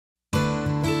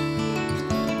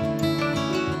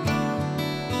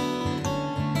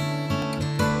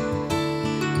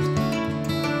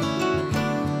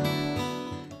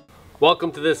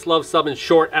Welcome to this Luv Subbin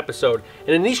short episode. And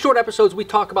in these short episodes we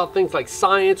talk about things like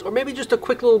science or maybe just a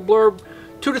quick little blurb,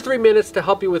 2 to 3 minutes to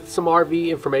help you with some RV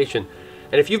information.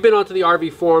 And if you've been onto the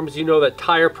RV forums, you know that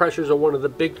tire pressures are one of the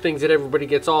big things that everybody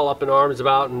gets all up in arms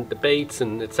about and debates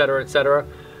and etc, etc.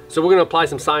 So we're going to apply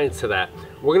some science to that.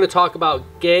 We're going to talk about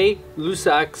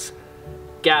Gay-Lussac's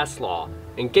gas law.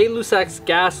 And Gay-Lussac's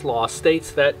gas law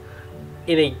states that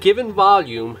in a given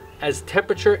volume, as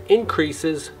temperature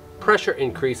increases, pressure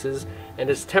increases, and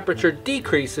as temperature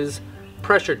decreases,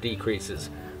 pressure decreases.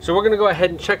 So we're going to go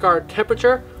ahead and check our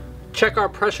temperature, check our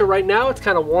pressure right now. It's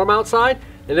kind of warm outside,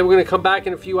 and then we're going to come back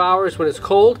in a few hours when it's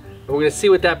cold, and we're going to see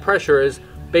what that pressure is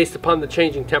based upon the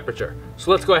changing temperature.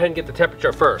 So let's go ahead and get the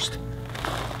temperature first.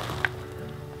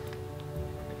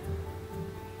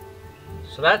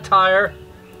 So that tire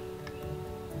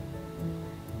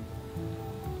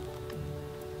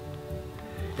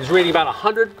is reading about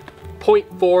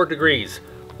 100.4 degrees.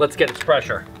 Let's get its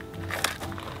pressure.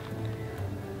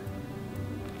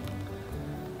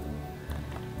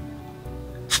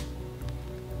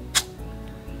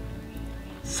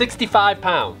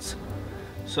 £65.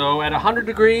 So at 100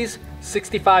 degrees,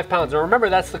 65 pounds. And remember,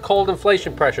 that's the cold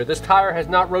inflation pressure. This tire has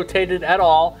not rotated at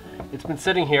all. It's been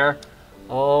sitting here.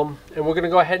 And we're going to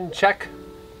go ahead and check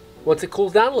once it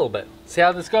cools down a little bit. See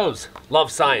how this goes.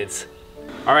 Love science.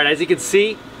 All right, as you can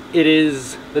see, it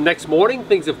is the next morning.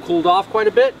 Things have cooled off quite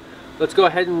a bit. Let's go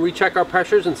ahead and recheck our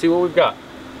pressures and see what we've got.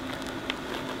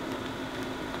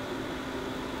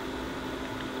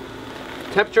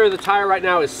 Temperature of the tire right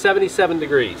now is 77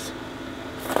 degrees.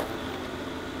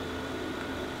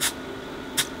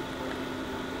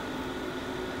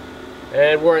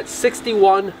 And we're at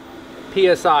 61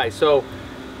 psi. So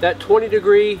that 20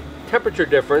 degree temperature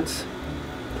difference,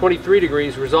 23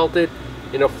 degrees, resulted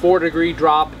in a 4 degree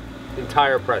drop in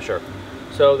tire pressure.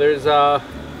 So there's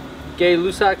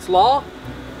Gay-Lussac's law.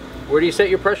 Where do you set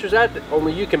your pressures at?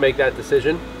 Only you can make that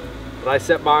decision. But I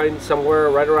set mine somewhere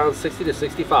right around 60 to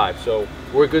 65. So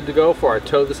we're good to go for our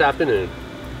tow this afternoon.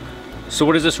 So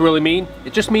what does this really mean?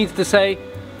 It just means to say,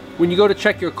 when you go to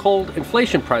check your cold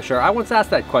inflation pressure, I once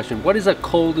asked that question, what is a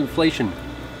cold inflation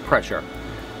pressure?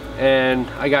 And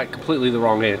I got completely the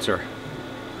wrong answer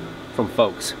from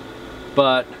folks.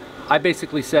 But I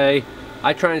basically say,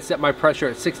 I try and set my pressure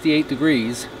at 68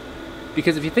 degrees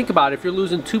because if you think about it, if you're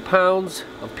losing 2 pounds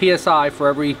of PSI for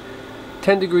every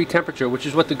 10 degree temperature, which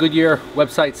is what the Goodyear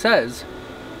website says,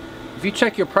 if you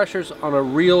check your pressures on a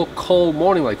real cold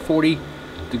morning like 40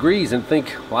 degrees and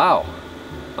think, wow,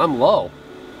 I'm low,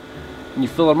 and you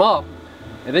fill them up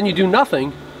and then you do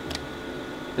nothing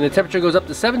and the temperature goes up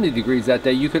to 70 degrees that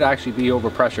day, you could actually be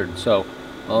overpressured. So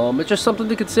it's just something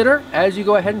to consider as you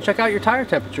go ahead and check out your tire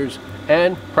temperatures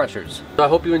and pressures. So I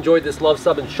hope you enjoyed this Luv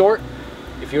Subbin short.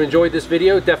 If you enjoyed this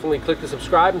video, definitely click to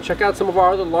subscribe and check out some of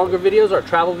our other longer videos, our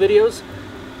travel videos,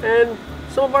 and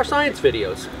some of our science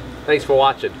videos. Thanks for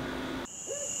watching.